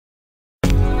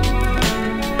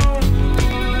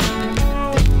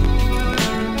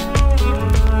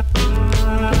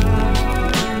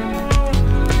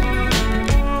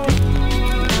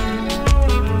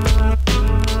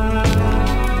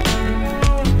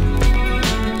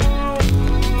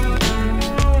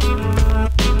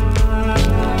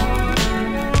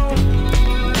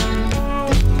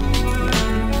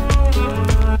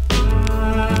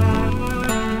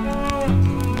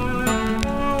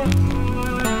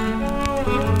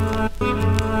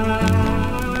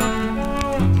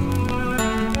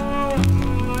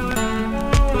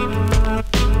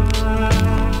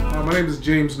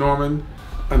James Norman.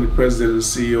 I'm the president and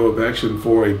CEO of Action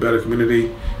for a Better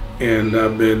Community, and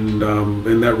I've been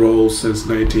in that role since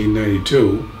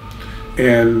 1992.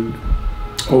 And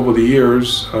over the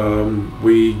years,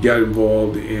 we got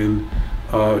involved in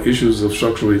issues of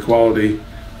structural equality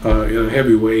in a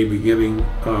heavy way beginning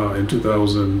in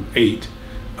 2008.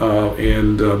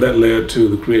 And that led to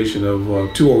the creation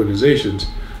of two organizations.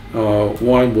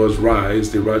 One was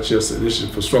RISE, the Rochester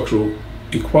Initiative for Structural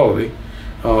Equality,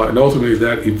 and ultimately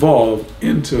that evolved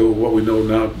into what we know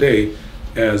now today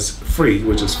as FREE,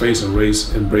 which is Facing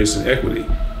Race, Embracing Equity.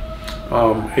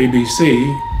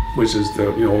 ABC, which is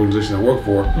the organization I work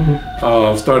for,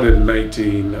 started in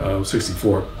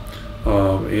 1964,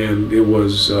 and it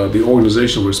was the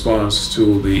organizational response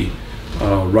to the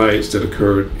riots that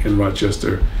occurred in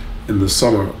Rochester in the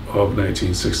summer of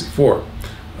 1964.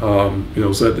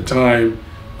 So at the time,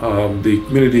 the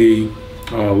community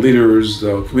leaders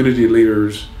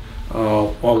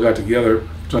all got together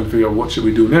trying to figure out what should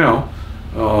we do now.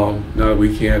 Now that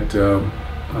we can't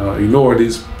ignore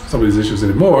some of these issues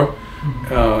anymore,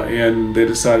 and they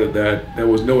decided that there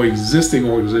was no existing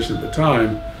organization at the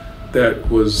time that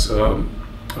was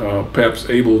perhaps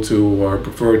able to or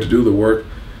preferred to do the work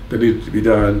that needed to be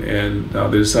done, and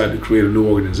they decided to create a new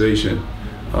organization,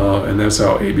 and that's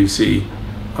how ABC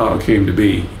came to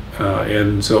be.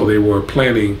 And so they were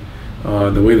planning,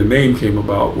 the way the name came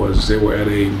about was they were at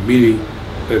a meeting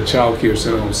at a child care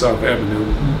center on South Avenue.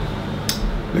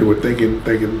 They were thinking,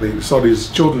 they saw these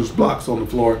children's blocks on the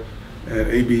floor at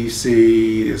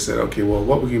ABC. They said, okay, well,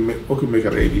 what can we make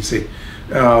out of ABC?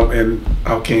 And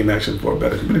out came Action for a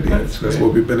Better Community. That's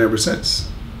what we've been ever since.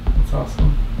 That's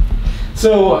awesome.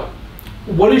 So,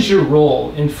 what is your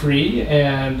role in FREE?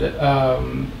 And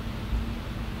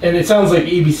it sounds like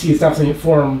ABC has definitely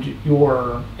informed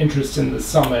your interest in the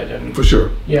summit. And for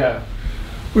sure. Yeah.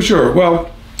 For sure. Well,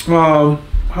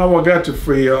 how I got to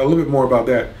FREE, a little bit more about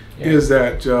that, is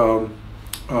that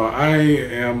I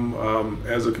am,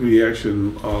 as a community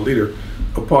action leader,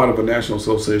 a part of a national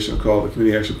association called the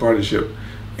Community Action Partnership.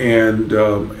 And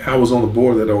I was on the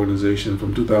board of that organization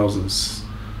from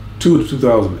 2002 to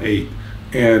 2008.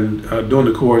 And during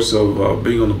the course of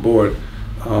being on the board,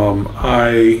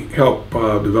 I helped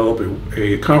develop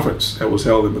a conference that was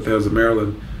held in Bethesda,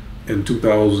 Maryland in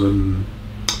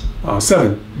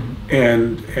 2007.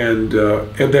 And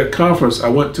at that conference, I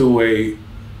went to a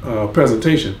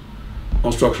presentation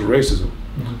on structural racism.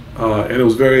 And it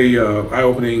was very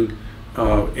eye-opening,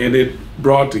 and it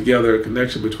brought together a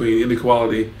connection between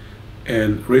inequality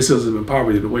and racism and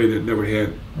poverty in a way that never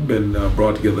had been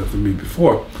brought together for me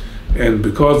before. And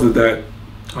because of that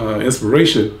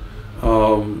inspiration,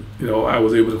 I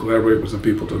was able to collaborate with some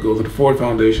people to go to the Ford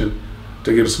Foundation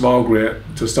to get a small grant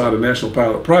to start a national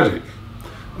pilot project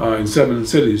in 7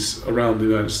 cities around the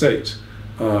United States.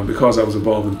 Because I was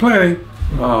involved in planning,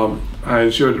 I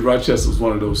ensured that Rochester was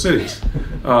one of those cities.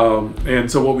 And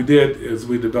so what we did is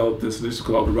we developed this initiative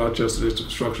called the Rochester Initiative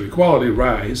for Structural Equality,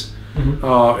 RISE.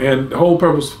 And the whole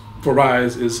purpose for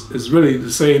RISE is really the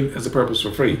same as the purpose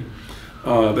for FREE.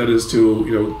 That is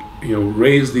to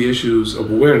raise the issues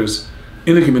of awareness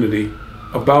in the community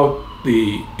about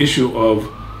the issue of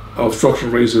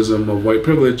structural racism, of white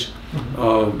privilege,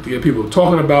 to get people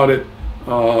talking about it,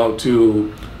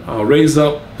 to raise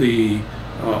up the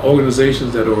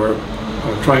organizations that are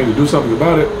trying to do something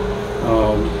about it,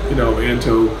 and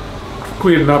to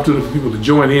create an opportunity for people to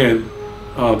join in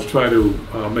to try to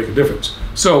make a difference.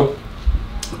 So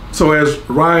as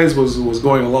RISE was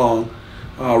going along,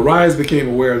 RISE became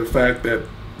aware of the fact that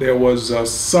there was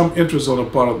some interest on the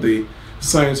part of the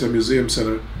Science and Museum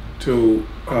Center to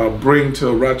bring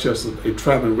to Rochester a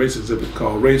traveling race exhibit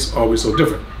called Race Are We So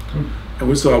Different? And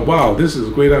we thought, wow, this is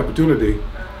a great opportunity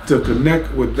to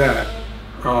connect with that,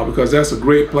 because that's a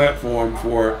great platform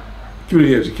for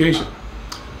community education.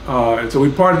 And so we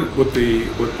partnered with the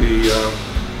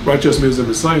Rochester Museum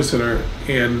and Science Center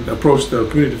and approached the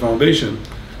Community Foundation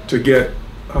to get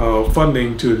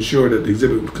funding to ensure that the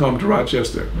exhibit would come to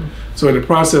Rochester. So in the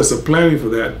process of planning for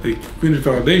that, the Community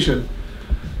Foundation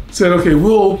said, okay,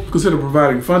 we'll consider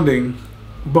providing funding,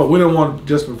 but we don't want to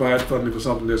just provide funding for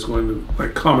something that's going to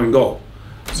come and go.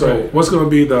 So what's going to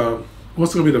be the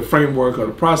framework or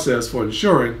the process for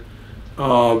ensuring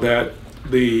that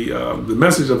the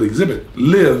message of the exhibit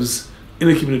lives in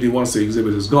the community once the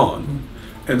exhibit is gone?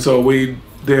 And so we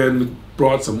then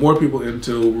brought some more people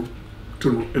into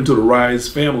the RISE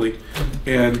family,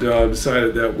 and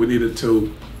decided that we needed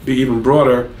to be even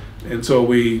broader. And so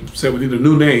we said we need a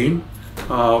new name,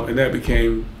 and that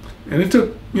became, and it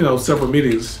took several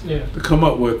meetings to come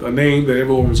up with a name that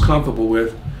everyone was comfortable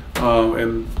with,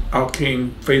 and out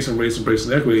came Facing Race,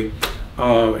 Embracing Equity,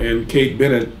 and Kate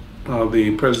Bennett,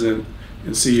 the president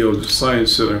and CEO of the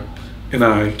Science Center, and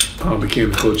I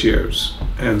became the co-chairs.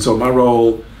 And so my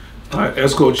role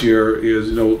as co-chair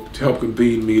is, to help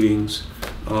convene meetings,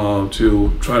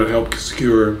 to try to help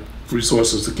secure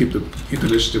resources to keep the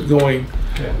initiative going,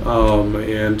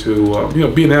 and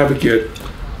to be an advocate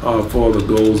for the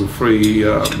goals of free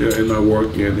in my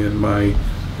work and in my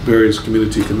various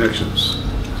community connections.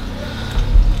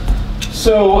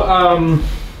 So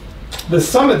the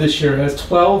summit this year has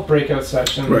 12 breakout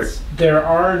sessions. Right. There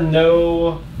are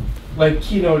no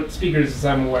keynote speakers, as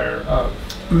I'm aware of.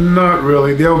 Not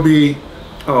really. There'll be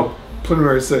a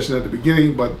preliminary session at the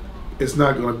beginning, but it's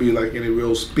not going to be like any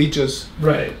real speeches.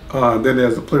 Right. Then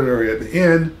there's the plenary at the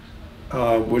end,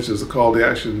 which is a call to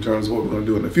action in terms of what we're going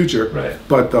to do in the future. Right.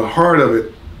 But the heart of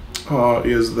it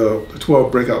is the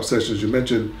 12 breakout sessions you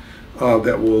mentioned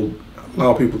that will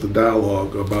allow people to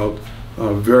dialogue about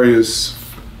various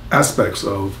aspects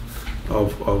of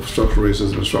structural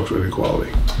racism and structural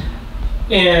inequality.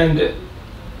 And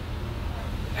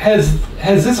has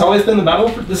this always been the model?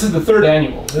 This is the third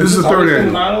annual. This is the third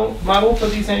annual. The model for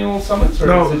these annual summits, or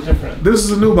No, is it different? This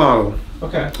is a new model.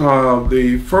 Okay.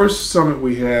 The first summit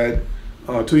we had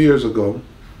 2 years ago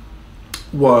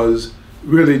was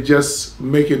really just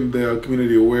making the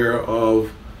community aware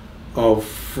of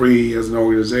Free as an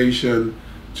organization,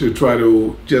 to try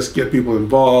to just get people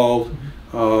involved.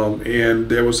 And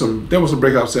there were some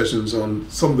breakout sessions on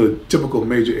some of the typical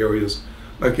major areas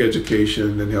like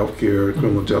education and healthcare,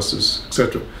 criminal justice,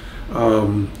 etc.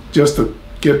 Just to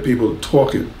get people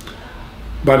talking.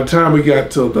 By the time we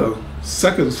got to the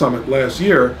second summit last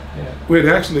year, we had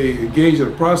actually engaged in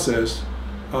a process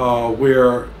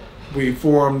where we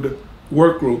formed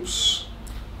work groups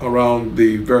around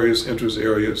the various interest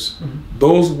areas.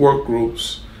 Those work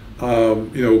groups,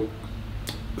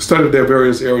 studied their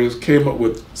various areas, came up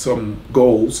with some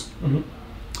goals.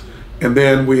 And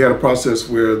then we had a process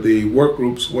where the work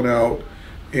groups went out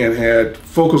and had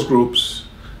focus groups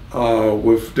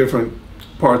with different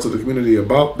parts of the community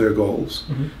about their goals.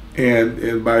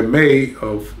 And by May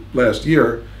of last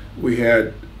year, we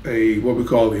had what we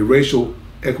call a racial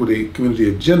equity community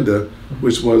agenda,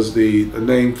 which was the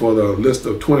name for the list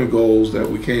of 20 goals that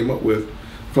we came up with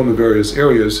from the various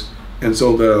areas. And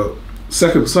so the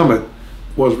second summit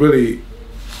was really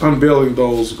unveiling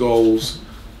those goals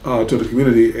to the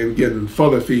community and getting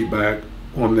further feedback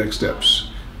on next steps.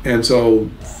 And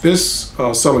so this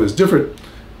summit is different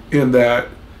in that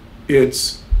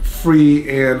it's free,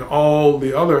 and all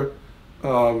the other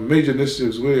major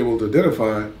initiatives we're able to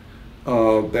identify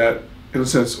that, in a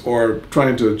sense, are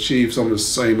trying to achieve some of the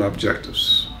same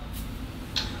objectives.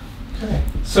 Okay.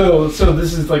 So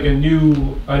this is like a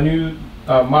new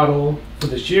model for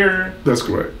this year. That's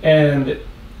correct. And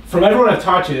from everyone I've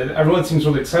talked to, everyone seems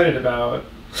really excited about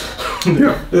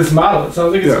this model. It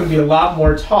sounds like it's going to be a lot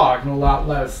more talk and a lot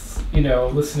less,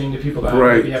 listening to people that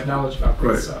maybe have knowledge about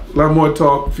this stuff. A lot more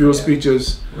talk, fewer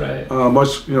speeches,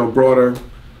 much broader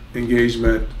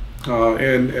engagement,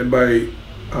 and by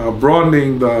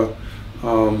broadening the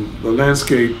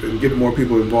landscape and getting more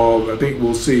people involved, I think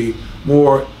we'll see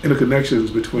more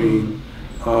interconnections between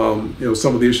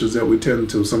some of the issues that we tend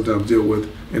to sometimes deal with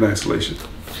in isolation.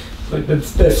 Like the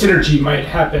synergy might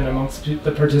happen amongst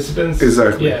the participants.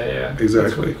 Exactly. Yeah. Exactly.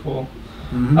 That's really cool.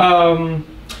 Do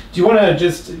you want to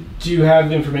do you have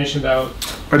the information about?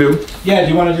 I do. Yeah. Do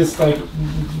you want to just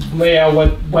lay out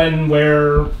when,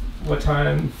 where, what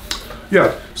time?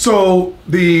 Yeah. So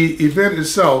the event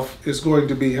itself is going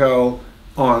to be held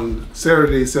on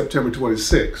Saturday, September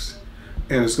 26th,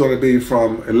 and it's going to be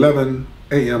from 11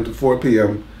 a.m. to 4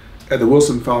 p.m. at the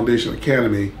Wilson Foundation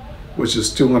Academy, which is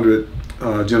 200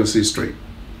 Genesee Street.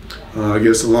 I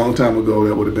guess a long time ago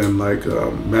that would have been like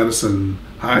Madison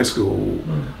High School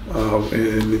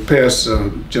in the past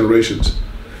generations.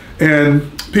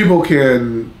 And people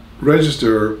can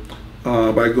register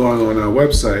by going on our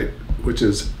website, which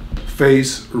is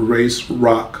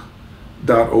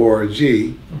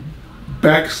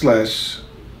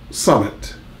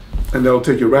faceracerock.org/summit, and that'll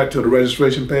take you right to the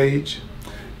registration page.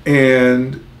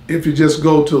 And if you just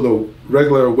go to the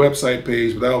regular website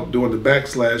page without doing the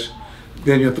backslash,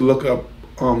 then you have to look up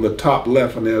on the top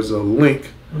left, and there's a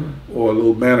link or a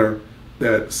little banner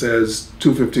that says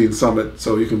 215 Summit.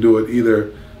 So you can do it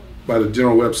either by the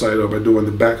general website or by doing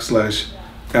the backslash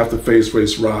after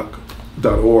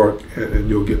faceracerock.org, and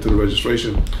you'll get to the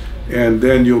registration. And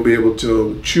then you'll be able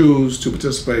to choose to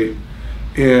participate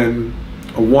in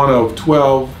one of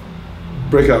 12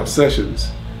 breakout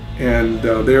sessions. And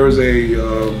there is a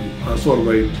sort of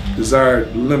a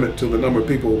desired limit to the number of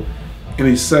people in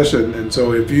each session. And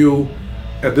so if you,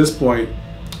 at this point,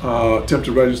 attempt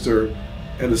to register,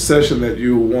 and the session that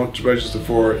you want to register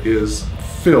for is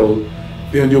filled,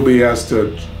 then you'll be asked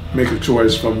to make a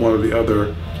choice from one of the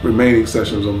other remaining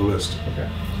sessions on the list. Okay.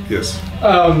 Yes.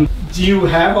 Do you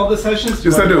have all the sessions?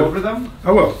 Yes, I do. Go over them?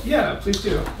 I will. Yeah, please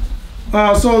do.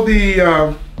 So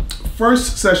the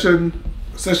first session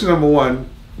number 1,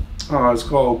 is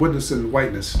called Witnessing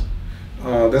Whiteness.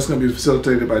 That's going to be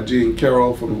facilitated by Jean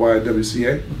Carroll from the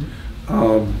YWCA.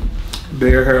 Mm-hmm.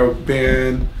 There have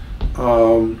been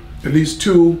at least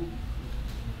 2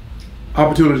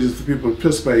 opportunities for people to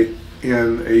participate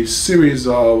in a series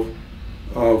of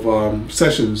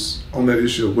sessions on that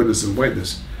issue of witnessing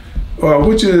whiteness,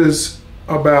 which is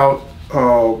about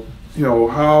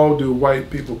how do white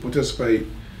people participate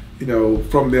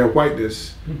from their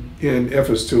whiteness in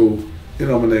efforts to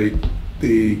eliminate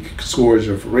the scourge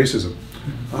of racism.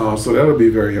 So that'll be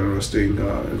very interesting.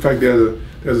 In fact,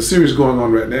 there's a series going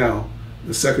on right now,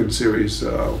 the second series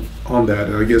on that,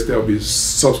 and I guess there'll be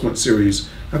subsequent series.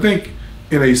 I think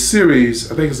in a series,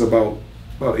 I think it's about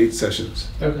 8 sessions.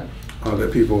 Okay.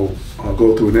 That people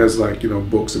go through, and there's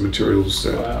books and materials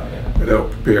that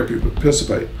help prepare people to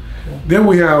participate. Yeah. Then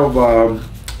we have a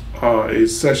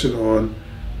session on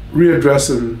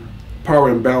readdressing power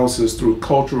imbalances through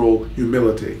cultural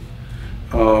humility.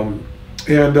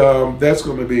 That's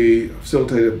going to be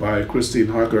facilitated by Christine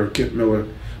Harker, Kit Miller,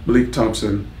 Malik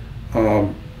Thompson,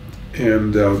 and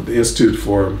the Institute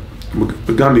for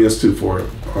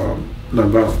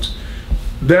Nonviolence.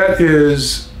 That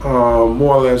is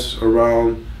more or less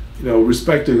around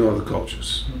respecting other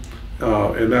cultures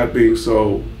and not being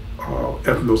so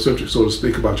ethnocentric, so to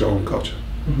speak, about your own culture.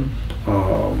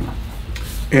 Mm-hmm.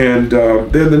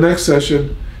 Then the next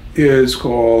session is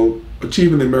called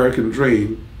Achieving the American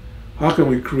Dream. How can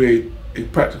we create a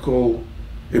practical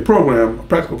program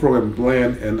of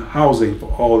land and housing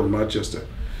for all in Rochester?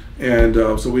 And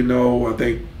so we know, I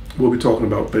think we'll be talking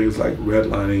about things like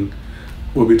redlining.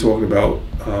 We'll be talking about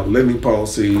lending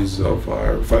policies of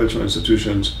our financial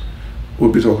institutions.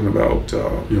 We'll be talking about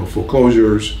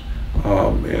foreclosures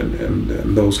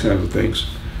and those kinds of things.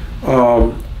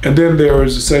 And then there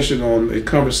is a session on a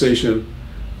conversation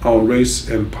on race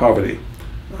and poverty.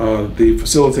 The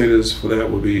facilitators for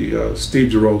that will be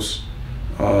Steve Jaros,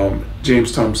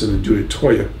 James Thompson, and Judy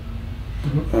Toya.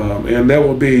 Mm-hmm. And that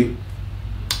will be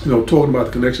talking about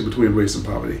the connection between race and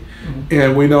poverty. Mm-hmm.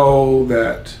 And we know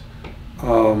that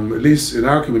at least in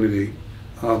our community,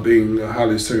 being a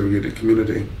highly segregated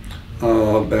community,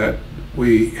 that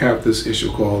we have this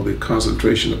issue called the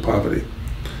concentration of poverty.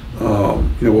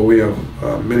 Where we have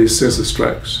many census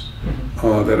tracts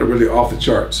that are really off the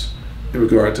charts in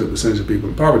regard to the percentage of people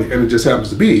in poverty. And it just happens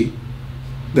to be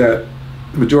that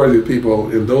the majority of the people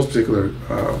in those particular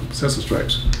census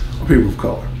tracts are people of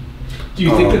color. Do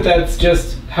you think that that's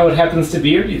just how it happens to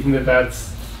be, or do you think that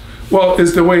that's... Well,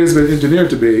 it's the way it's been engineered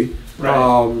to be.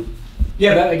 Right.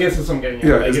 I guess that's what I'm getting at.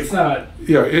 Yeah, it's not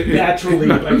naturally.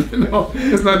 No,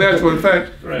 it's not natural. In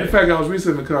fact, I was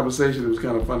recently in a conversation. It was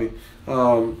kind of funny.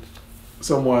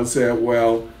 Someone said,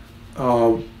 "Well,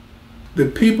 the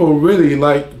people really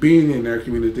like being in their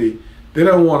community. They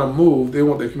don't want to move. They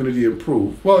want their community to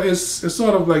improve." Well, it's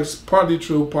sort of like partly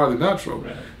true, partly not true.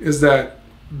 Right. Is that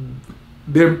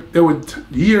there were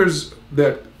years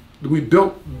that we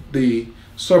built the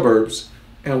suburbs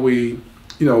and we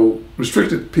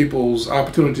restricted people's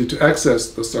opportunity to access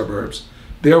the suburbs.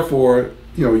 Therefore,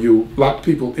 you locked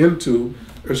people into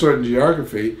a certain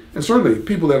geography, and certainly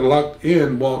people that are locked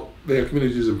in want their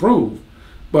communities improved,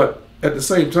 but at the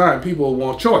same time, people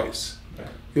want choice.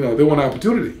 Right. They want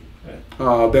opportunity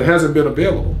that hasn't been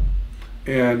available,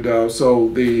 and so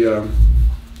the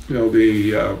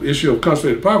issue of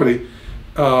concentrated poverty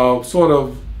sort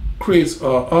of creates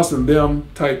us and them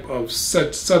type of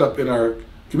setup in our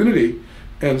community.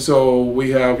 And so we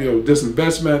have,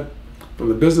 disinvestment from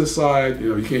the business side.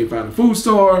 You can't find a food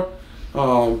store,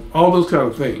 all those kind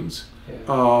of things,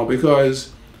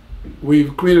 because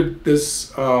we've created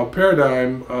this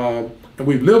paradigm, and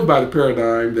we've lived by the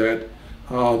paradigm that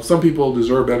some people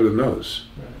deserve better than others,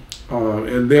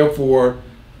 and therefore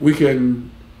we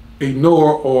can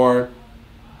ignore or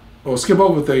skip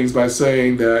over things by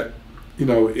saying that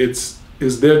it's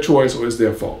their choice or it's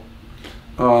their fault.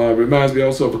 Reminds me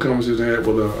also of a conversation I had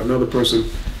with another person.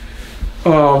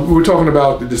 We were talking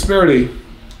about the disparity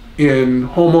in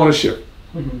home ownership.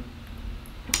 Mm-hmm.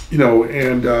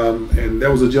 And there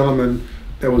was a gentleman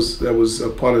that was a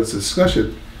part of this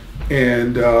discussion,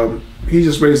 and he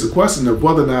just raised the question of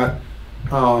whether or not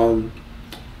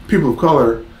people of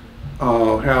color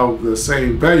have the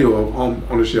same value of home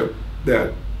ownership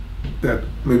that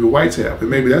maybe whites have,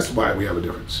 and maybe that's why we have a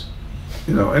difference.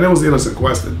 and it was an innocent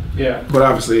question. Yeah. But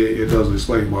obviously, it doesn't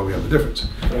explain why we have the difference.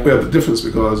 Right. We have the difference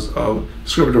because of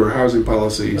discriminatory housing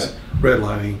policies,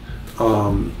 redlining,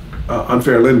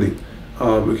 unfair lending.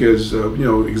 Because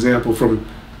example from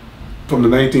the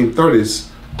 1930s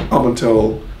up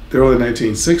until the early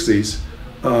 1960s,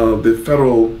 the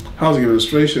Federal Housing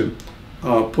Administration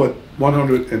put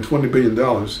 $120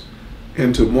 billion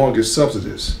into mortgage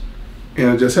subsidies,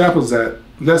 and it just happens that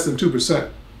less than 2%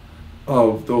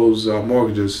 of those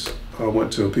mortgages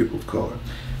went to people of color.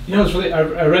 It's really,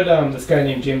 I read this guy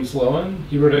named James Lowen.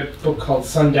 He wrote a book called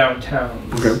Sundown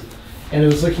Towns. Okay. And it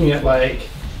was looking at from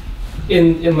the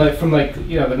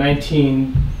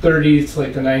 1930s to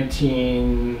the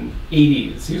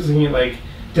 1980s. He was looking at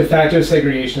de facto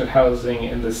segregation of housing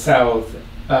in the South,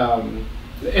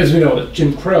 as we know, with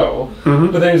Jim Crow,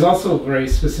 but then he was also very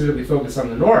specifically focused on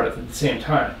the North at the same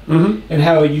time, and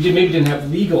how you maybe didn't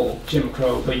have legal Jim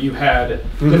Crow, but you had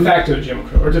de facto Jim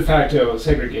Crow or de facto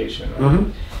segregation.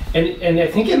 And I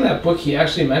think in that book he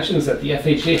actually mentions that the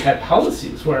FHA had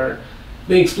policies where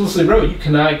they explicitly wrote you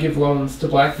cannot give loans to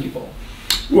black people.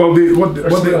 Well, what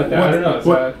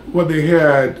they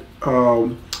had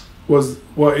was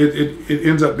it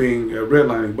ends up being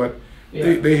redlining, but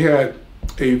they had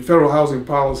a federal housing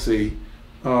policy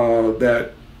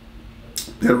that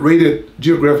rated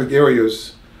geographic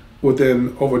areas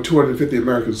within over 250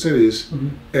 American cities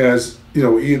as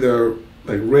either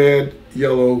red,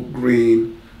 yellow,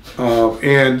 green,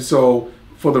 and so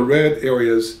for the red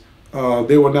areas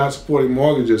they were not supporting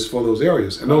mortgages for those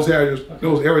areas, and those areas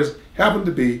happened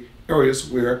to be areas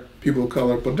where people of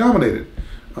color predominated,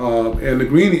 and the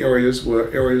green areas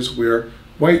were areas where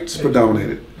whites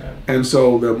predominated. And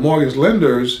so the mortgage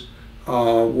lenders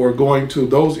were going to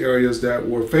those areas that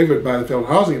were favored by the Federal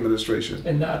Housing Administration.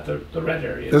 And not the red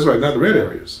areas. That's right, not the red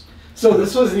areas. So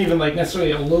this wasn't even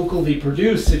necessarily a locally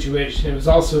produced situation, it was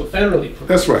also federally produced.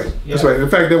 That's right, that's right. In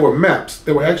fact, there were maps,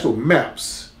 there were actual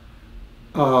maps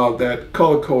that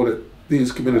color-coded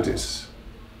these communities. Wow.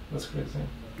 That's crazy.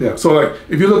 Yeah, so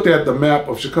if you looked at the map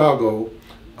of Chicago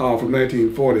from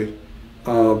 1940,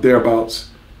 thereabouts,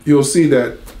 you'll see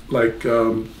that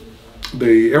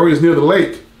the areas near the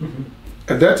lake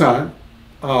at that time,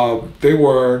 they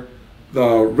were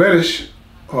the reddish,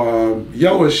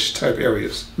 yellowish type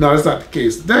areas. Now that's not the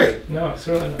case today. No,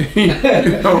 certainly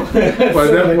not. But at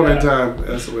that point in time,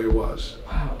 that's the way it was.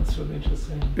 Wow, that's really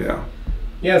interesting. Yeah.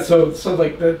 Yeah, so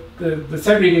the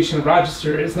segregation of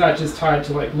Rochester is not just tied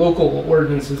to local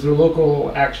ordinances or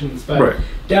local actions, but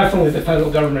definitely the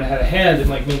federal government had a hand in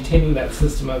maintaining that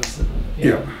system of.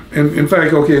 Yeah, and in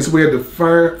fact, so we had the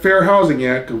Fair Housing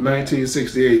Act of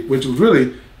 1968, which was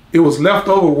it was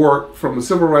leftover work from the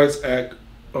Civil Rights Act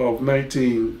of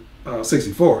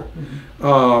 1964,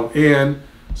 and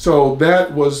so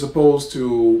that was supposed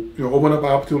to open up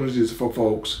opportunities for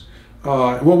folks.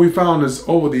 And what we found is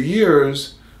over the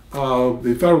years,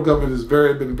 the federal government has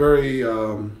been very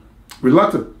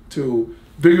reluctant to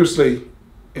vigorously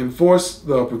enforce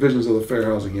the provisions of the Fair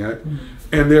Housing Act,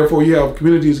 and therefore you have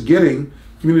communities getting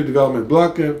community development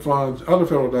block grant funds, other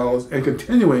federal dollars, and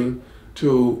continuing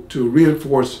to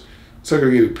reinforce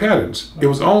segregated patterns. It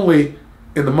was only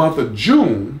in the month of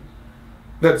June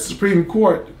that the Supreme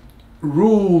Court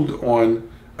ruled on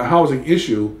a housing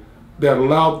issue that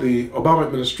allowed the Obama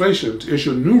administration to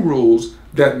issue new rules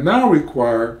that now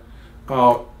require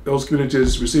those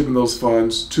communities receiving those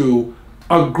funds to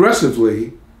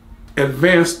aggressively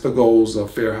advance the goals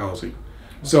of fair housing.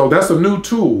 So that's a new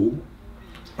tool.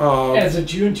 As of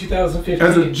June 2015.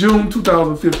 As of June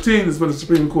 2015 is when the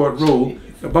Supreme Court ruled.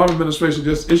 The Obama administration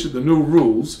just issued the new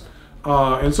rules.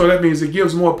 And so that means it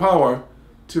gives more power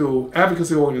to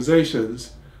advocacy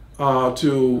organizations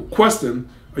to question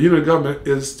a unit of government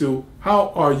as to how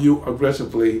are you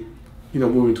aggressively,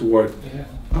 moving toward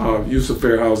use of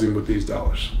fair housing with these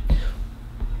dollars.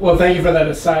 Well, thank you for that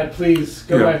aside. Please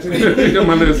go back to my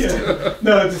list.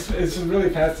 No, it's really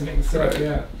fascinating stuff.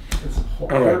 Yeah, it's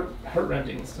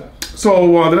heart-rending stuff.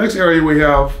 So the next area we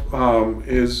have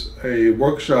is a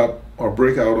workshop or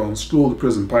breakout on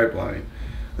school-to-prison pipeline,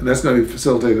 and that's going to be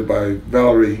facilitated by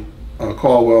Valerie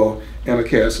Caldwell, Anna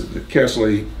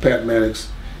Casserly, Pat Mannix,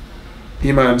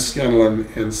 Iman Scanlon,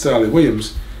 and Sally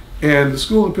Williams. And the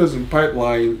school-to-prison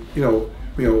pipeline,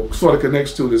 sort of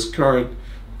connects to this current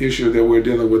issue that we're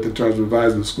dealing with in terms of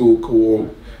revising the school code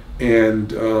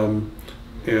and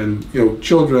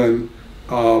children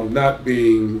not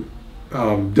being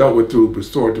dealt with through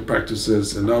restorative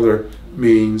practices and other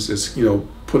means. It's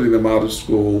putting them out of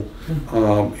school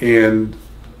and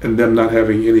them not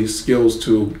having any skills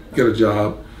to get a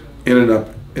job, ending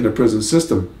up in a prison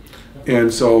system.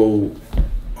 And so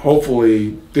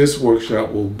hopefully this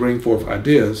workshop will bring forth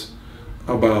ideas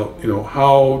about,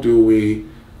 how do we,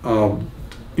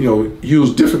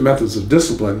 use different methods of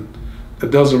discipline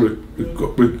that doesn't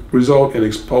result in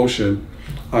expulsion,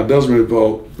 doesn't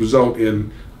result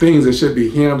in things that should be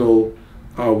handled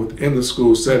within the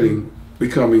school setting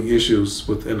becoming issues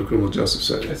within the criminal justice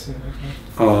setting.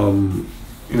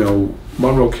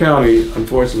 Monroe County,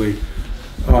 unfortunately,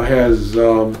 has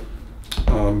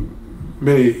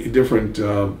many different,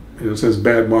 says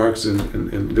bad marks in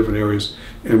different areas.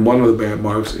 And one of the bad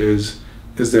marks is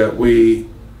that we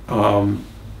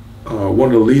one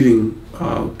of the leading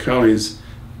counties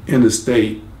in the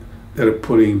state that are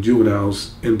putting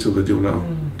juveniles into the juvenile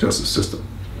justice system.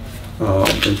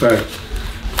 In fact,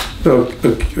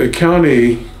 the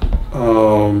county,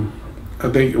 I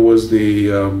think it was maybe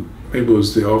it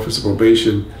was the Office of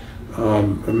Probation,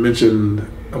 mentioned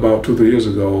about 2 or 3 years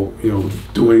ago,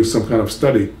 doing some kind of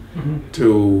study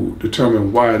to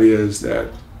determine why it is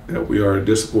that we are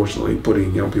disproportionately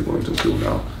putting young people into the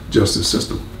juvenile justice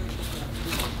system.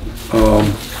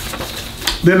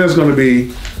 Then there's going to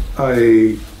be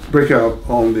a breakout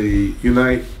on the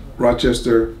Unite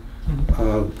Rochester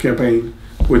campaign,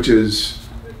 which is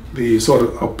the sort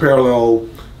of a parallel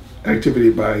activity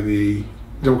by the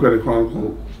Democratic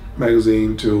Chronicle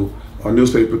magazine to our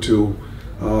newspaper to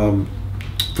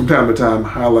from time to time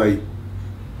highlight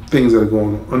things that are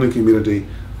going on in the community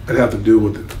that have to do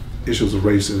with issues of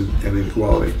race and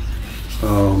inequality.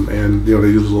 And they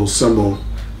use a little symbol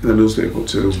in the newspaper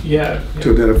to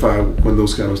identify when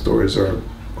those kind of stories are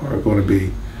going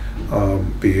to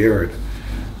be aired.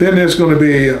 Then there's going to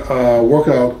be a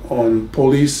workout on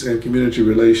police and community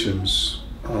relations,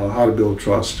 how to build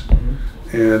trust.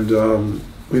 And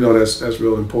we know that's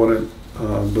real important,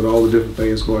 but all the different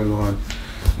things going on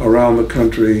around the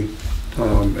country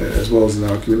as well as in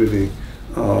our community.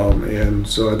 And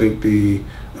so I think the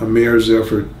mayor's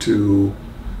effort to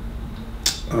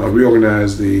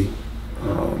reorganize the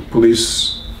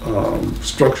police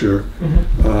structure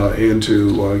and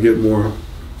to get more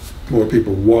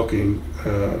people walking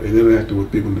and interacting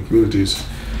with people in the communities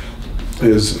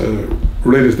is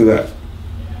related to that.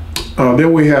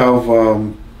 Then we have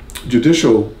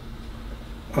judicial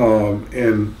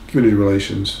and community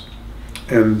relations.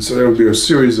 And so there will be a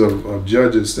series of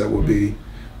judges that will be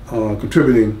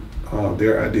contributing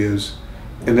their ideas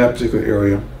in that particular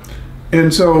area.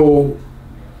 And so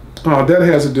that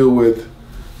has to do with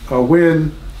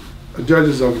when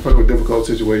judges are confronted with difficult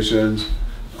situations,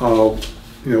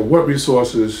 what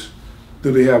resources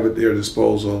do they have at their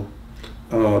disposal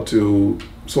to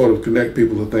sort of connect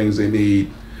people to things they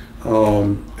need.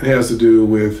 It has to do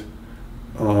with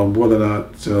whether or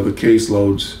not the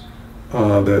caseloads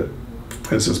that,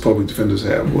 for instance, public defenders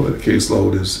have, whether the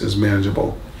caseload is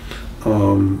manageable.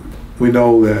 We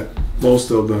know that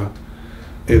most of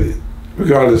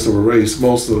regardless of a race,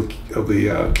 most of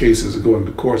the cases are going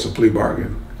to courts of plea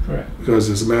bargain. Right. Because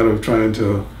it's a matter of trying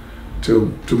to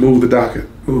move the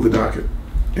docket.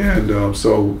 And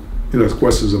so, it's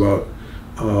questions about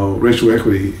racial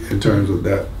equity in terms of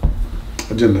that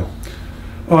agenda.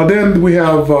 Then we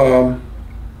have a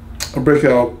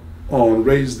breakout on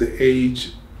raise the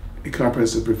age in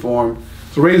comprehensive reform.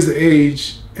 So raise the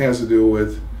age has to do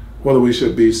with whether we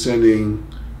should be sending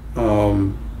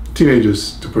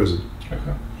teenagers to prison.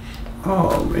 Okay.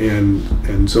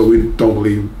 And so we don't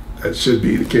believe that should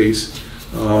be the case.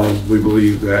 We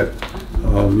believe that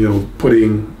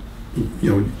putting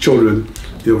children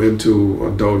into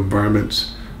adult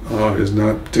environments is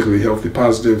not particularly healthy,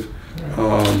 positive,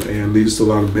 and leads to a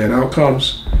lot of bad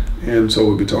outcomes. And so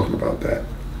we'll be talking about that.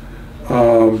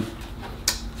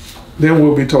 Then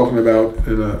we'll be talking about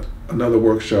in another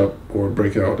workshop or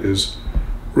breakout is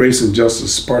race and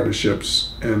justice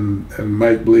partnerships, and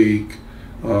Mike Bleak,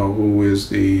 who is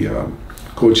the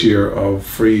co-chair of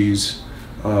Free's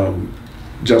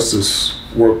Justice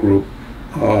Work Group,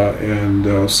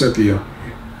 and Cynthia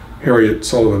Harriet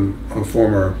Sullivan, a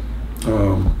former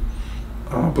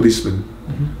policeman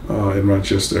in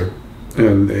Rochester,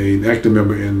 and an active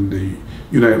member in the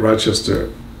Unite Rochester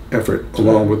effort,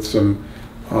 along with some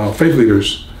faith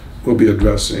leaders, will be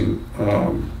addressing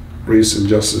race and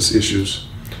justice issues.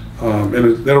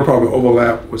 And that'll probably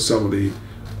overlap with some of the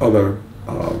other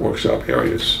workshop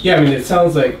areas. Yeah, I mean, it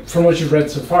sounds like, from what you've read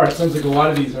so far, it sounds like a lot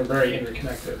of these are very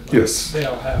interconnected. Like, yes.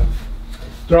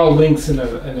 They're all links in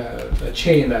a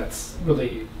chain that's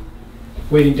really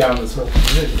weighting down this whole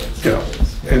community. Yeah,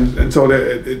 and so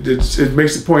that it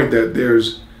makes the point that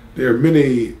there are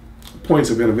many points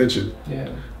of intervention. Yeah.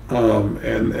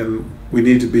 And we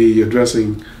need to be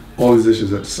addressing all these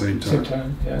issues at the same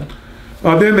time. Yeah.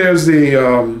 Then there's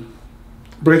the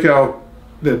breakout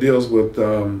that deals with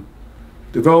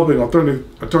developing authentic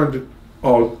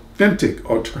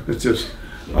alternatives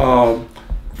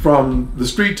from the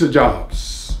street to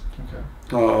jobs.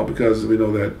 Okay. Because we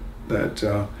know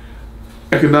that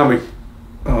economic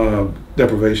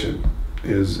deprivation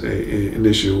is an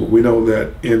issue. We know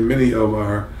that in many of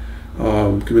our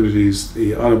communities,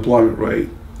 the unemployment rate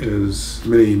is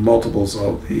many multiples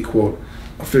of the quote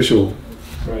official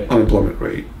unemployment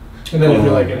rate. And then if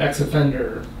you're like an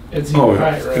ex-offender, it's even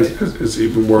higher, right? It's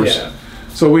even worse. Yeah.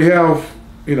 So we have,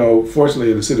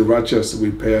 fortunately in the city of Rochester,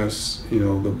 we passed,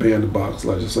 the ban-the-box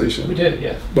legislation. We did,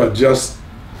 yeah. But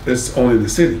it's only in the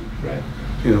city. Right.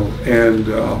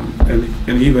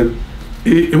 And even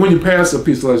when you pass a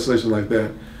piece of legislation like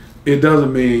that, it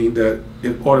doesn't mean that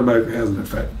it automatically has an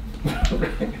effect.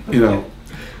 Right.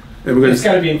 And it's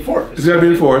got to be enforced. It's got to be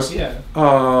enforced. Yeah.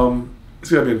 It's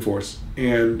got to be enforced,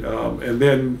 and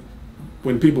then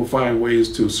when people find ways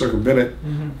to circumvent it,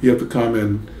 you have to come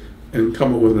and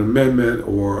come up with an amendment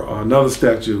or another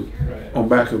statute on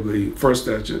back of the first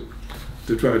statute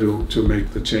to try to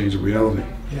make the change a reality.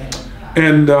 Yeah.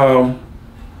 And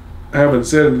I haven't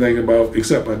said anything about,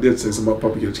 except I did say something about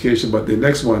public education, but the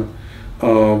next one,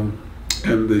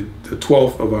 and the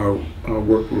 12th of our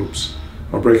work groups,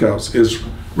 our breakouts, is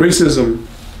racism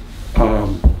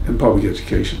in public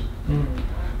education.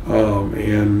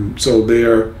 And so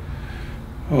there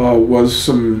was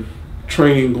some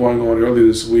training going on earlier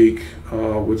this week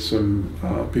with some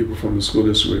people from the school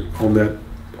district on that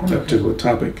particular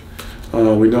topic.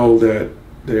 We know that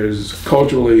there's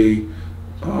culturally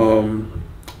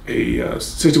a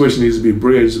situation needs to be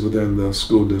bridged within the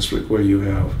school district where you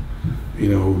have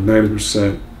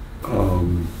 90%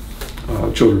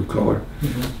 children of color,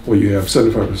 where you have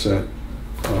 75%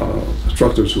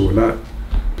 instructors who are not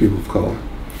people of color,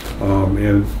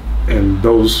 and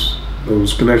those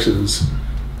connections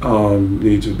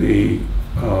need to be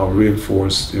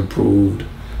reinforced, improved,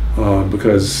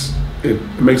 because it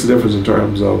makes a difference in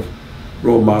terms of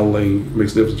role modeling,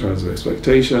 makes a difference in terms of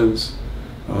expectations,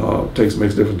 makes a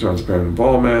difference in terms of parent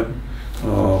involvement,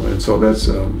 and so that's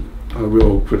a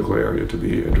real critical area to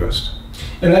be addressed.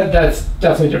 And that's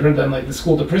definitely different than like the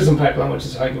school to prison pipeline, which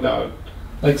is talking about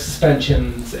like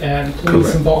suspensions and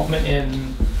police involvement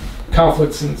in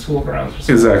conflicts in school grounds.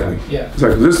 Exactly. Like yeah.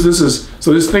 Exactly. This is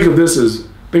so. Just think of this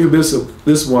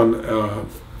one.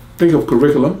 Think of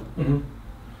curriculum.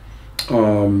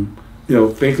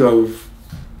 Think of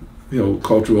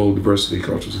cultural diversity,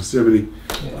 cultural sensitivity.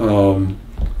 Yeah.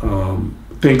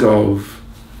 Think of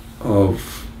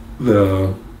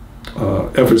the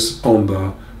efforts on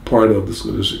the part of the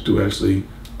school district to actually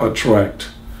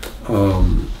attract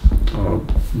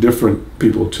different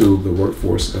people to the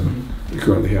workforce than we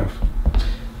currently have.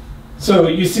 So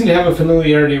you seem to have a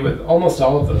familiarity with almost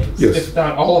all of those, if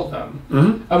not all of them.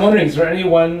 I'm wondering, is there any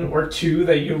one or two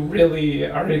that you really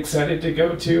are excited to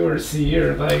go to or see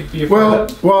or like be a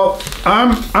part of? Well,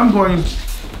 my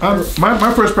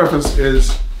first preference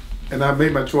is, and I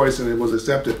made my choice and it was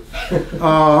accepted.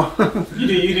 You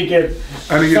didn't get.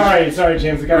 Sorry,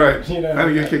 James. I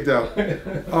didn't get kicked out.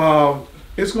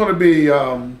 It's going to be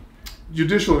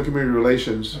judicial and community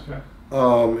relations,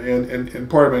 and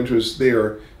part of my interest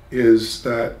there is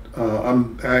that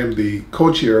I am the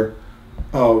co-chair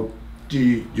of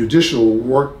the judicial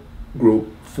work group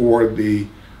for the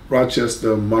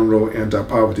Rochester Monroe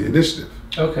Anti-Poverty Initiative.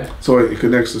 Okay. So it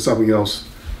connects to something else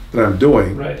that I'm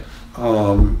doing. Right.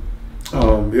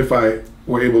 If I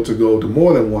were able to go to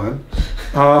more than one,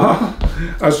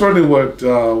 I certainly would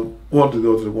want to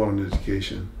go to the one on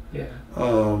education. Yeah.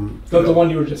 The one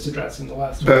you were just addressing, the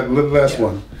last one. The last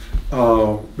one,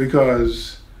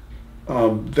 because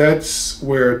that's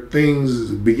where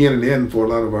things begin and end for a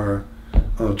lot of our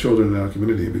children in our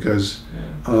community, because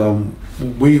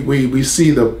we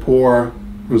see the poor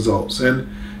results, and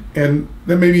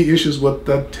there may be issues with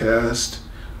the test,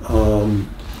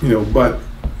 but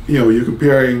you're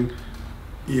comparing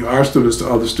our students to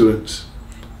other students,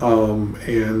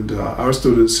 and our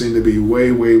students seem to be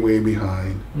way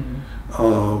behind.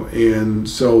 And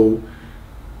so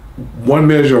one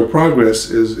measure of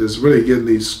progress is really getting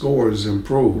these scores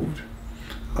improved,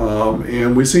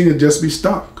 and we seem to just be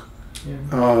stuck.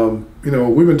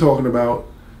 We've been talking about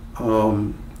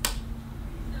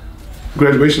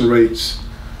graduation rates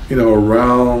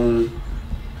around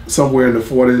somewhere in the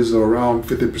 40s or around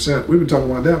 50%. We've been talking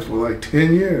about that for like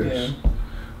 10 years.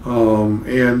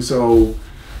 And so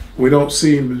we don't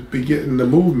seem to be getting the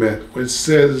movement, which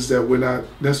says that we're not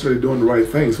necessarily doing the right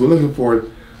things. We're looking for,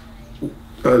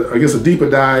 I guess, a deeper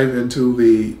dive into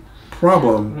the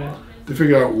problem to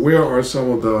figure out where are some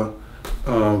of the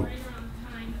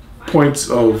points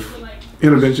of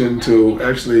intervention to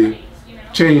actually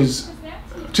change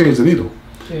the needle.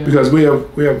 Yeah. Because we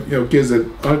have kids that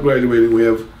aren't graduating. We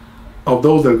have, of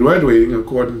those that are graduating,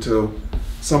 according to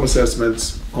some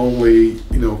assessments, only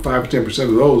 5 or 10%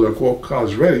 of those are quote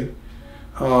college ready,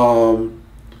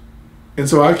 and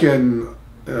so I can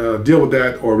deal with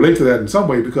that or relate to that in some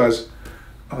way because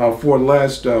for the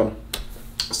last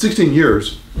 16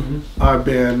 years I've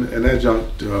been an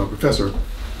adjunct professor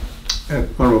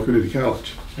at Monroe Community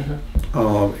College,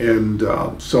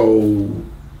 so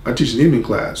I teach an evening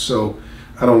class. So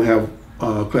I don't have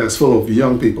a class full of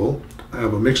young people. I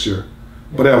have a mixture.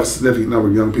 But I have a significant number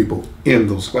of young people in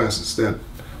those classes that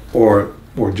or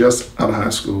just out of high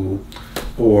school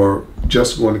or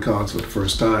just going to college for the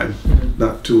first time,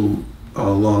 not too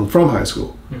long from high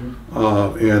school.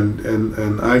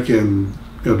 And I can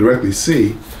directly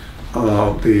see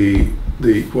the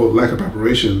quote lack of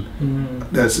preparation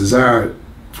that's desired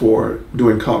for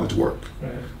doing college work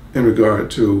in regard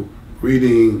to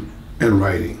reading and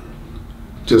writing.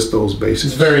 Just those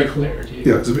basics. It's very clear to you.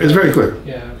 Yeah, it's very clear.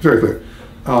 Yeah. Very clear.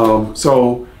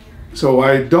 So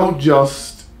I don't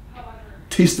just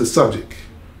teach the subject.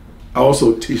 I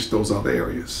also teach those other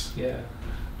areas. Yeah.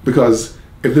 Because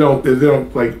if they don't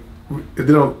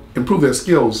improve their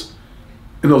skills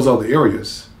in those other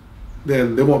areas,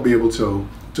 then they won't be able to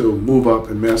move up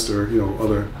and master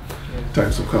other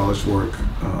types of college work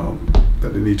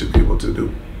that they need to be able to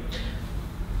do.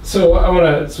 So I want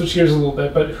to switch gears a little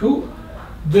bit, but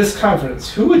this conference,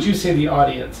 who would you say the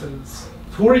audience is?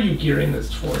 Who are you gearing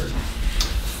this toward?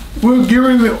 We're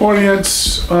gearing the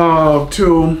audience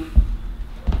to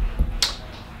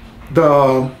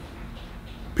the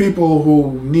people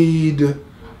who need,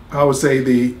 I would say,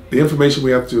 the information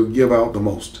we have to give out the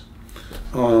most.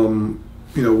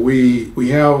 We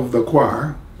have the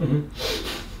choir, and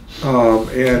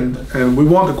we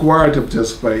want the choir to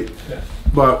participate,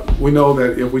 but we know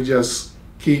that if we just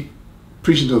keep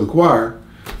preaching to the choir,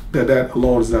 that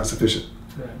alone is not sufficient.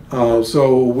 Right.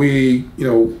 So we,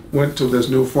 went to this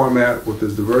new format with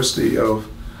this diversity of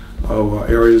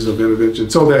areas of intervention,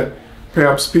 so that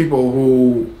perhaps people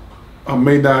who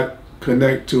may not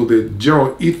connect to the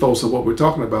general ethos of what we're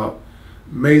talking about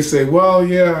may say, well,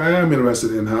 yeah, I am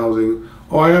interested in housing,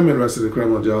 or I am interested in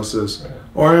criminal justice,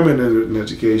 or I am interested in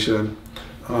education.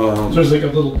 So there's like a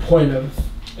little point of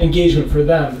engagement for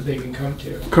them that they can come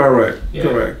to. Correct,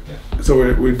 correct. Yeah. So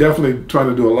we're definitely trying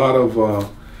to do a lot of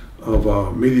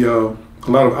media, a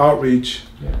lot of outreach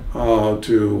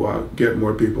to get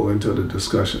more people into the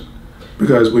discussion,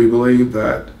 because we believe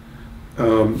that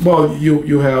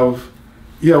you have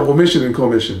omission and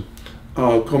commission.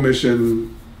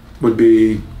 Commission would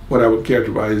be what I would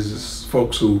characterize as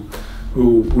folks who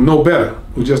know better,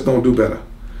 who just don't do better,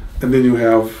 and then you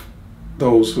have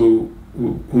those who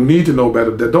need to know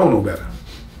better that don't know better.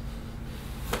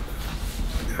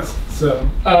 Yeah. So,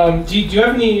 do you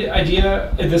have any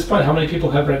idea at this point how many people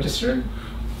have registered?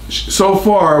 So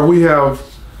far, we have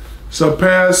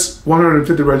surpassed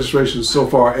 150 registrations so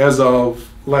far as of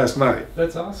last night.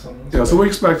 That's awesome. That's great. So we're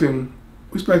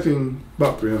expecting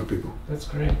about 300 people. That's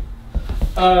great.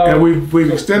 And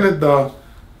we've extended the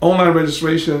online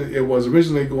registration. It was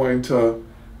originally going to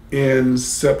end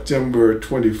September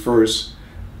 21st,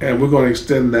 and we're going to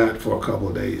extend that for a couple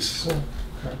of days. Cool.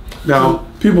 Okay. Now,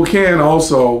 people can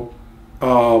also,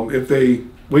 if they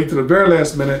wait to the very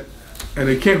last minute and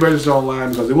they can't register online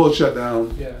because they will shut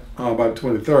down by the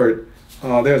 23rd,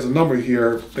 there's a number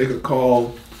here. They could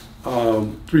call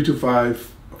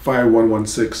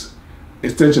 325-5116,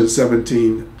 extension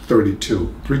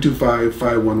 1732.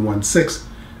 325-5116,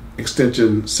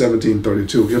 extension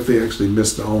 1732, if they actually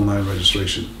missed the online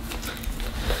registration.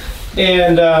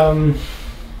 And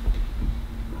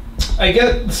I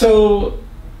get, so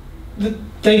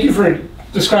thank you for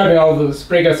describing all of those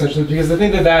breakout sessions, because I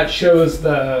think that shows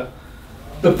the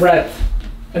breadth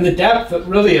and the depth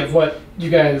really of what you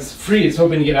guys Free is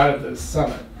hoping to get out of this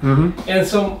summit. And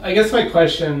so I guess my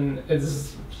question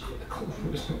is,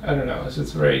 I don't know,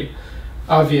 it's very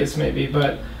obvious maybe,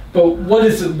 but what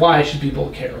is it? Why should people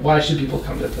care? Why should people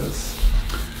come to this?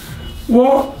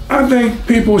 Well, I think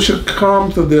people should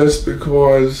come to this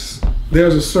because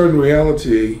there's a certain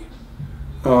reality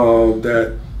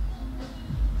that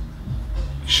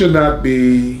should not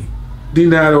be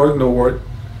denied or ignored,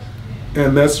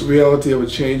 and that's the reality of a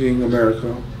changing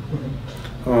America.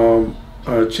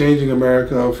 Changing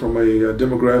America from a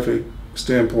demographic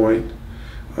standpoint,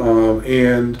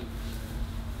 and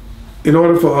in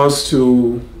order for us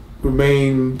to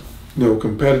remain,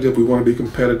 competitive, we want to be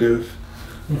competitive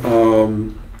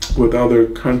with other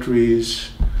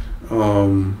countries,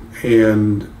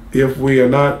 and if we are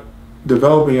not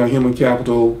developing our human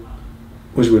capital,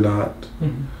 which we're not.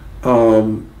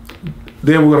 Mm-hmm.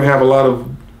 Then we're going to have a lot of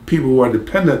people who are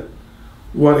dependent,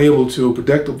 who are able to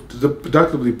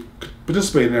productively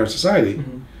participate in our society.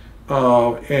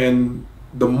 Mm-hmm. And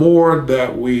the more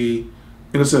that we,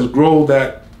 in a sense, grow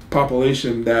that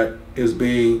population that is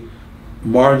being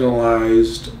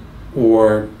marginalized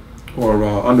or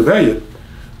undervalued,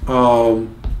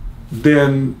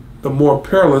 then the more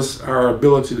perilous our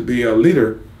ability to be a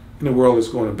leader in the world is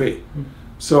going to be. Mm-hmm.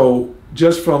 So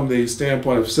just from the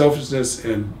standpoint of selfishness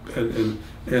and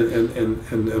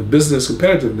business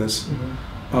competitiveness,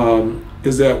 mm-hmm.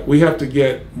 Is that we have to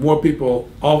get more people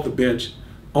off the bench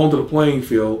onto the playing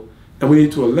field, and we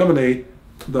need to eliminate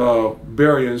the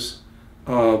barriers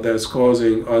that's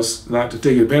causing us not to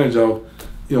take advantage of,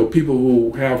 people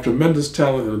who have tremendous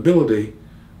talent and ability,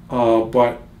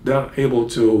 but they're not able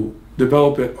to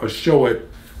develop it or show it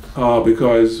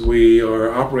because we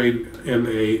are operating in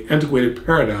a antiquated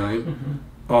paradigm mm-hmm.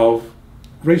 of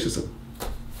racism.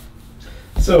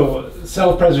 So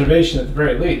self-preservation at the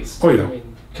very least. Oh yeah. I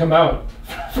mean, come out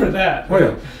for that. Oh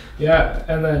yeah. Yeah,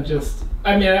 and then just,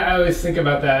 I always think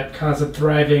about that concept,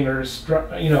 thriving or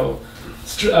surviving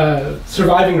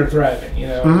or thriving.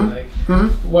 Mm-hmm. Like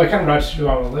Mm-hmm. what kind of Rochester do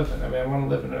I want to live in? I mean, I want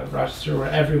to live in a Rochester where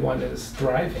everyone is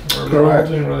thriving, where we're Correct.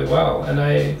 all doing really well. And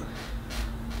I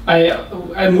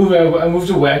moved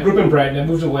away. I grew up in Brighton. I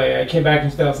moved away. I came back in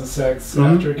 2006 mm-hmm.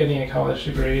 after getting a college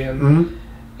degree and. Mm-hmm.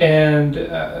 And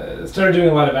started doing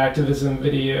a lot of activism,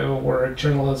 video work,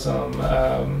 journalism,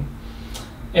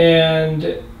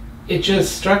 and it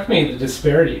just struck me the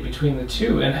disparity between the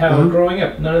two and how mm-hmm. growing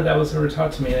up, none of that was ever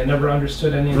taught to me. I never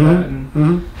understood any of mm-hmm. that, and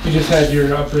mm-hmm. you just had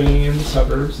your upbringing in the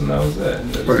suburbs, and that was it,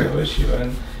 and there was right. no issue.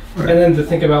 And right. and then to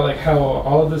think about like how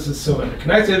all of this is so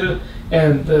interconnected,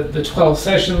 and the 12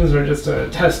 sessions are just a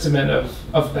testament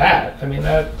of that. I mean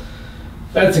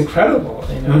that's incredible,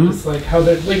 mm-hmm. just like how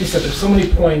like you said, there's so many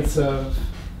points of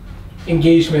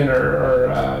engagement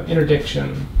or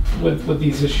interdiction with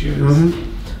these issues.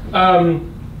 Mm-hmm.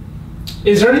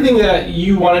 Is there anything that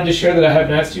you wanted to share that I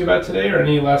haven't asked you about today, or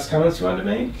any last comments you wanted to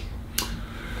make?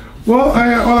 Well,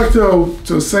 I like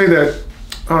to say that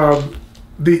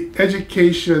the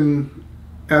education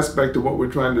aspect of what we're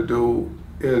trying to do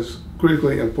is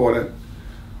critically important.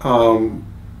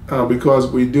 Because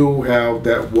we do have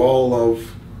that wall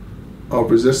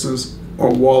of resistance or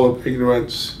wall of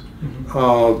ignorance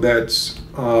mm-hmm. That's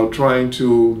trying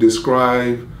to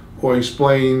describe or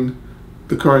explain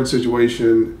the current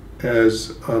situation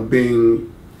as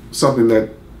being something that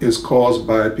is caused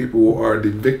by people who are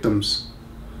the victims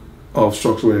of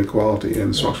structural inequality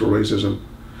and structural racism.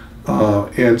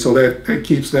 And so that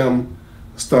keeps them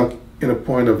stuck in a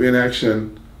point of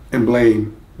inaction and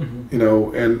blame.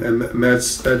 Mm-hmm. And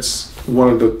that's one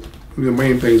of the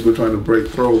main things we're trying to break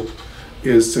through,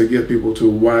 is to get people to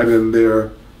widen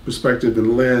their perspective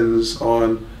and lens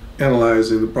on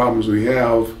analyzing the problems we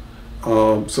have,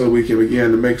 so that we can begin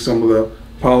to make some of the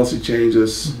policy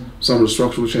changes, mm-hmm. some of the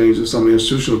structural changes, some of the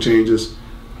institutional changes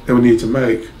that we need to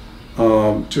make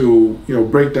to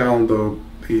break down the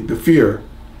fear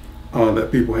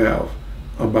that people have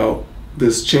about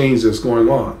this change that's going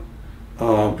on.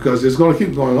 Because it's going to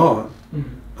keep going on.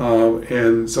 Mm-hmm.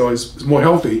 And so it's more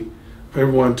healthy for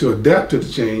everyone to adapt to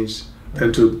the change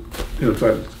than to try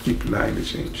to keep denying the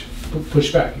change.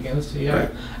 Push back against it, yeah.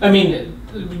 Right. I mean,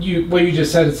 what you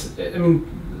just said,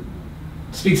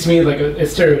 speaks to me like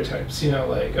it's stereotypes,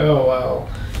 like, oh, well,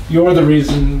 you're the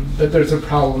reason that there's a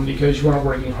problem because you aren't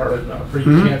working hard enough, or you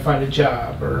mm-hmm. can't find a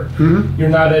job, or mm-hmm. you're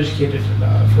not educated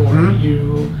enough, or mm-hmm.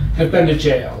 you have been to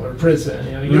jail or prison,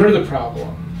 mm-hmm. you're the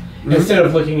problem. Mm-hmm. Instead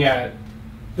of looking at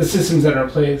the systems that are in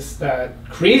place that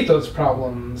create those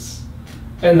problems,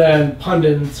 and then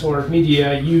pundits or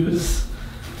media use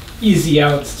easy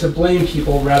outs to blame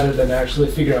people rather than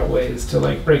actually figure out ways to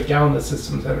break down the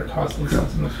systems that are causing these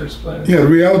things in the first place. Yeah, the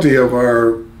reality of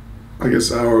our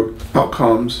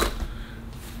outcomes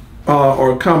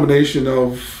are a combination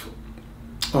of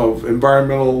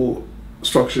environmental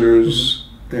structures,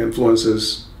 mm-hmm.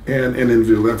 influences, and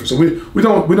individual effort. So we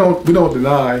don't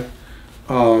deny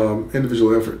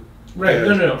individual effort, right?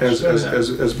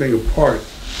 As being a part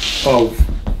of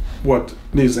what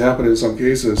needs to happen in some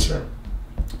cases. Sure.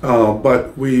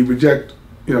 But we reject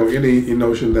any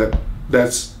notion that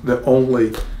that's the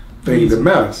only thing that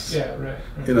matters. Yeah, right.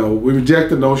 We reject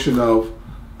the notion of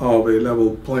a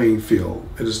level playing field.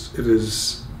 It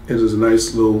is a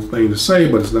nice little thing to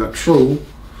say, but it's not true.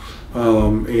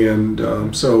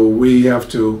 So we have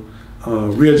to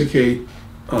re-educate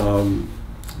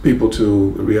people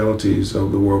to the realities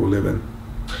of the world we live in.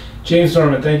 James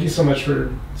Norman, thank you so much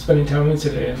for spending spending time with me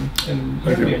today and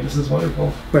interviewing. This is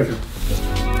wonderful. Thank you.